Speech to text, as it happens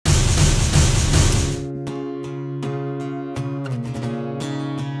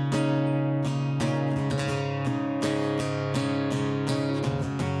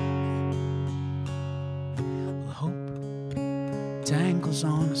pearls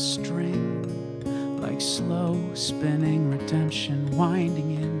on a string, like slow spinning redemption,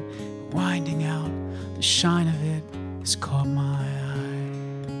 winding in, winding out. The shine of it has caught my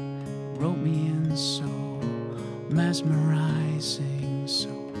eye, wrote me in so mesmerizing, so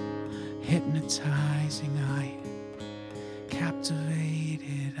hypnotizing. I am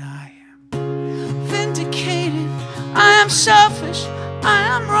captivated, I am vindicated. I am selfish, I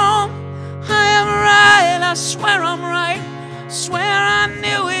am wrong, I am right, I swear I'm right, swear I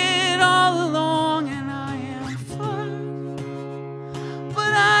knew it all along. And I am flawed,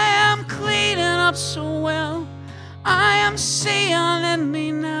 but I am cleaning up so well. I am seeing in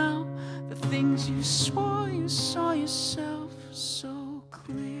me now the things you swore you saw yourself so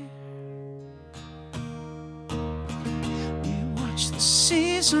clear. We watch the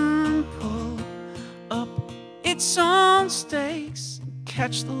season pull up its own stakes and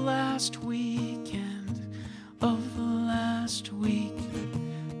catch the last weekend of the last week.